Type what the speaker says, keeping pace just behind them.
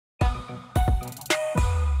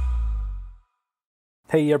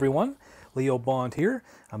Hey everyone, Leo Bond here.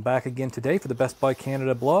 I'm back again today for the Best Buy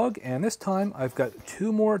Canada blog, and this time I've got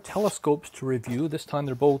two more telescopes to review. This time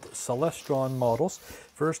they're both Celestron models.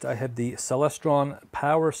 First I have the Celestron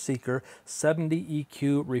PowerSeeker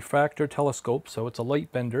 70EQ Refractor telescope, so it's a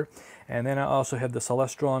light bender. And then I also have the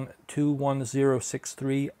Celestron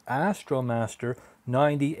 21063 Astral Master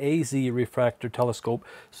 90AZ refractor telescope,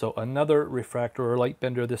 so another refractor or light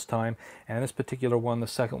bender this time. And this particular one, the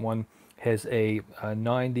second one, has a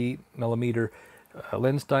 90 millimeter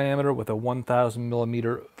lens diameter with a 1000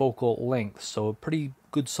 millimeter focal length, so a pretty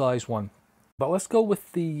good size one. But let's go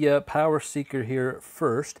with the PowerSeeker here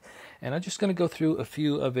first, and I'm just going to go through a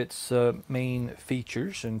few of its main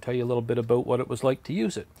features and tell you a little bit about what it was like to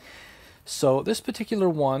use it. So this particular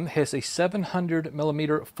one has a 700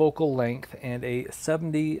 millimeter focal length and a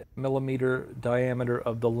 70 millimeter diameter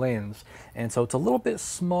of the lens. And so it's a little bit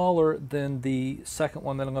smaller than the second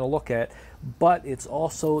one that I'm going to look at, but it's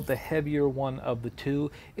also the heavier one of the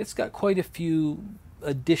two. It's got quite a few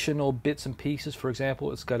additional bits and pieces. For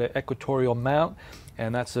example, it's got an equatorial mount,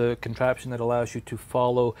 and that's a contraption that allows you to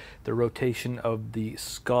follow the rotation of the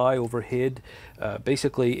sky overhead.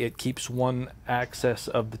 Basically, it keeps one axis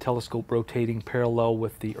of the telescope rotating parallel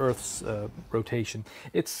with the Earth's rotation.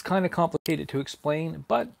 It's kind of complicated to explain,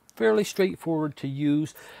 but fairly straightforward to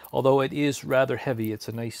use, although it is rather heavy. It's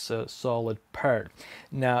a nice solid part.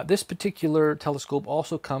 Now, this particular telescope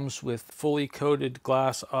also comes with fully coated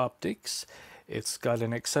glass optics. It's got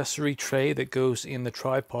an accessory tray that goes in the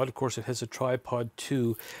tripod. Of course, it has a tripod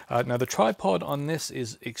too. Now, the tripod on this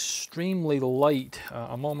is extremely light.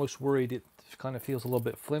 I'm almost worried it kind of feels a little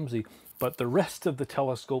bit flimsy, but the rest of the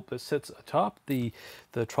telescope that sits atop the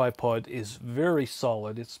tripod is very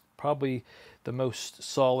solid. It's probably the most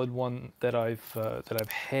solid one that I've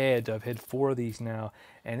had. I've had 4 of these now,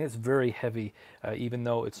 and it's very heavy, even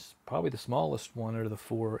though it's probably the smallest one out of the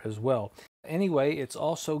 4 as well. Anyway, it's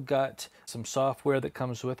also got some software that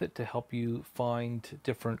comes with it to help you find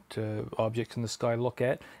different objects in the sky to look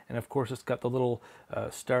at. And of course, it's got the little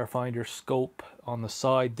starfinder scope on the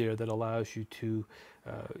side there that allows you to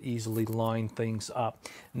easily line things up.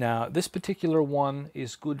 Now, this particular one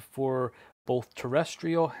is good for both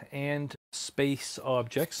terrestrial and space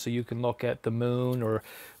objects, so you can look at the moon or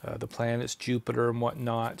the planets, Jupiter and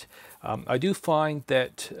whatnot. I do find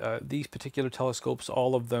that these particular telescopes,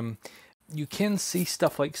 all of them, you can see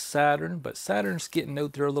stuff like Saturn, but Saturn's getting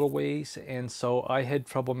out there a little ways, and so I had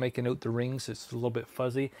trouble making out the rings. It's a little bit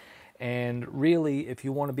fuzzy, and really, if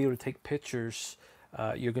you want to be able to take pictures,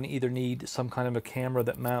 you're going to either need some kind of a camera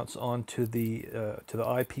that mounts onto the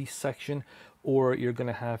eyepiece section, or you're going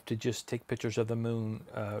to have to just take pictures of the moon.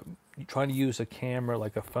 Trying to use a camera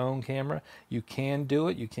like a phone camera, you can do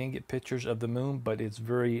it. You can get pictures of the moon, but it's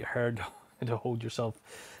very hard to hold yourself,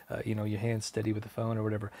 your hands steady with the phone or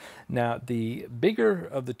whatever. Now, the bigger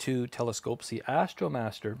of the two telescopes, the Astral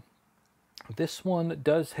Master, this one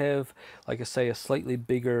does have, like I say, a slightly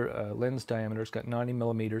bigger lens diameter. It's got 90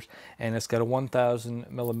 millimeters, and it's got a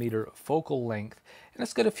 1000 millimeter focal length. And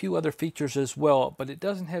it's got a few other features as well, but it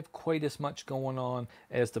doesn't have quite as much going on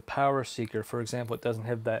as the PowerSeeker. For example, it doesn't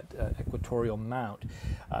have that equatorial mount.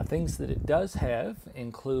 Things that it does have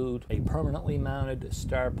include a permanently mounted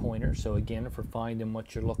star pointer, so again, for finding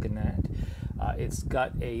what you're looking at. It's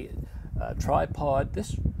got a tripod.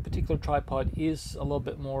 This particular tripod is a little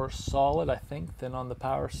bit more solid, I think, than on the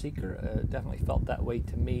PowerSeeker. Definitely felt that way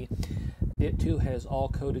to me. It too has all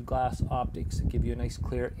coated glass optics that give you a nice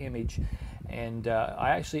clear image, and I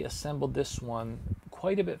actually assembled this one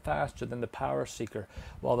quite a bit faster than the PowerSeeker.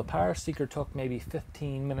 While the PowerSeeker took maybe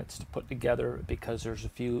 15 minutes to put together because there's a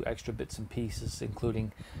few extra bits and pieces,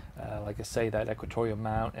 including, like I say, that equatorial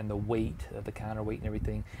mount and the weight, the counterweight and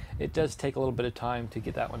everything. It does take a little bit of time to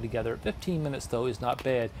get that one together. 15 minutes, though, is not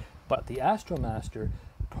bad, but the Astral Master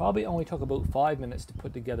probably only took about 5 minutes to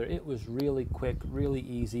put together. It was really quick, really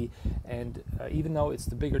easy, and even though it's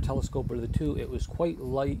the bigger telescope of the two, it was quite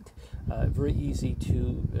light, very easy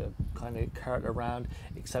to kind of cart around,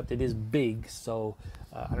 except it is big, so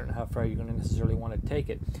I don't know how far you're going to necessarily want to take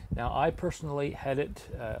it. Now, I personally had it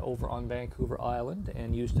over on Vancouver Island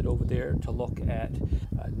and used it over there to look at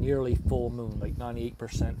nearly full moon, like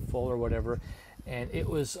 98% full or whatever. And it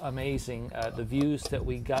was amazing, the views that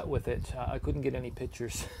we got with it. I couldn't get any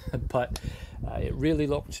pictures, but it really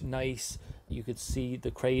looked nice. You could see the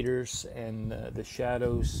craters and the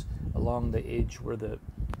shadows along the edge where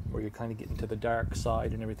you're kind of getting to the dark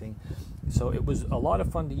side and everything. So it was a lot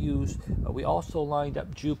of fun to use. We also lined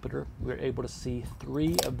up Jupiter. We were able to see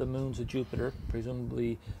 3 of the moons of Jupiter.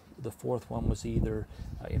 Presumably the 4th one was either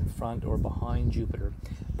in front or behind Jupiter.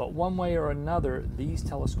 But one way or another, these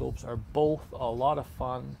telescopes are both a lot of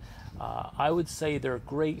fun. I would say they're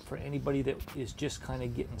great for anybody that is just kind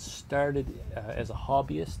of getting started as a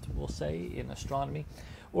hobbyist, we'll say, in astronomy,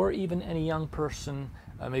 or even any young person,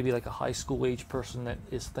 maybe like a high school age person that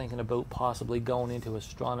is thinking about possibly going into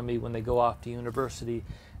astronomy when they go off to university,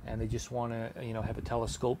 and they just want to, you know, have a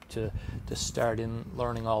telescope to start in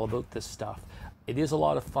learning all about this stuff. It is a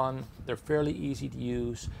lot of fun. They're fairly easy to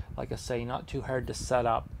use. Like I say, not too hard to set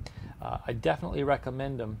up. I definitely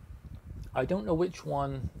recommend them. I don't know which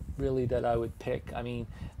one really that I would pick. I mean,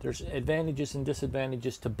 there's advantages and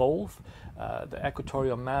disadvantages to both. The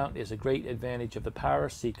equatorial mount is a great advantage of the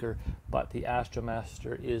PowerSeeker, but the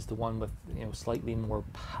AstroMaster is the one with, you know, slightly more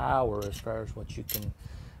power as far as what you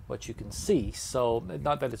can see. So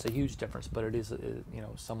not that it's a huge difference, but it is, you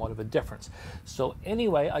know, somewhat of a difference. So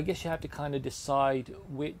anyway, I guess you have to kind of decide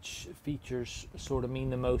which features sort of mean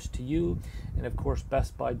the most to you. And of course,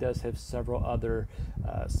 Best Buy does have several other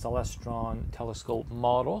Celestron telescope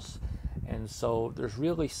models, and so there's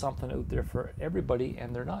really something out there for everybody,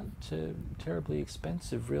 and they're not terribly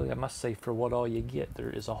expensive, really, I must say, for what all you get. There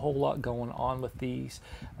is a whole lot going on with these,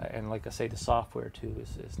 and like I say, the software too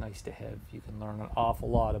is nice to have. You can learn an awful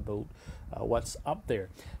lot about what's up there.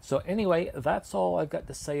 So anyway, that's all I've got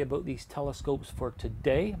to say about these telescopes for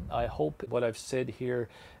today. I hope what I've said here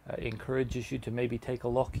encourages you to maybe take a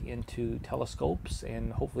look into telescopes,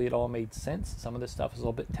 and hopefully it all made sense. Some of this stuff is a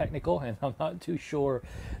little bit technical, and I'm not too sure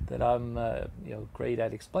that I'm you know, great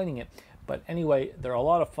at explaining it. But anyway, they're a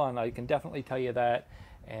lot of fun. I can definitely tell you that.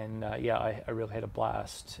 And yeah, I really had a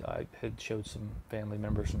blast. I had showed some family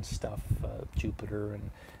members and stuff, Jupiter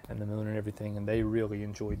and the moon and everything, and they really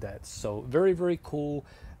enjoyed that. So very, very cool.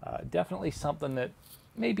 Definitely something that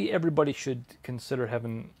maybe everybody should consider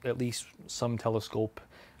having at least some telescope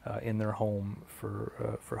in their home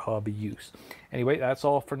for hobby use. Anyway, that's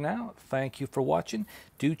all for now. Thank you for watching.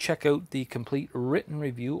 Do check out the complete written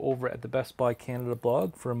review over at the Best Buy Canada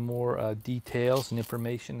blog for more details and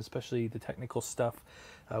information, especially the technical stuff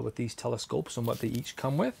with these telescopes and what they each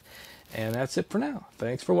come with. And that's it for now.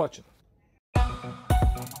 Thanks for watching.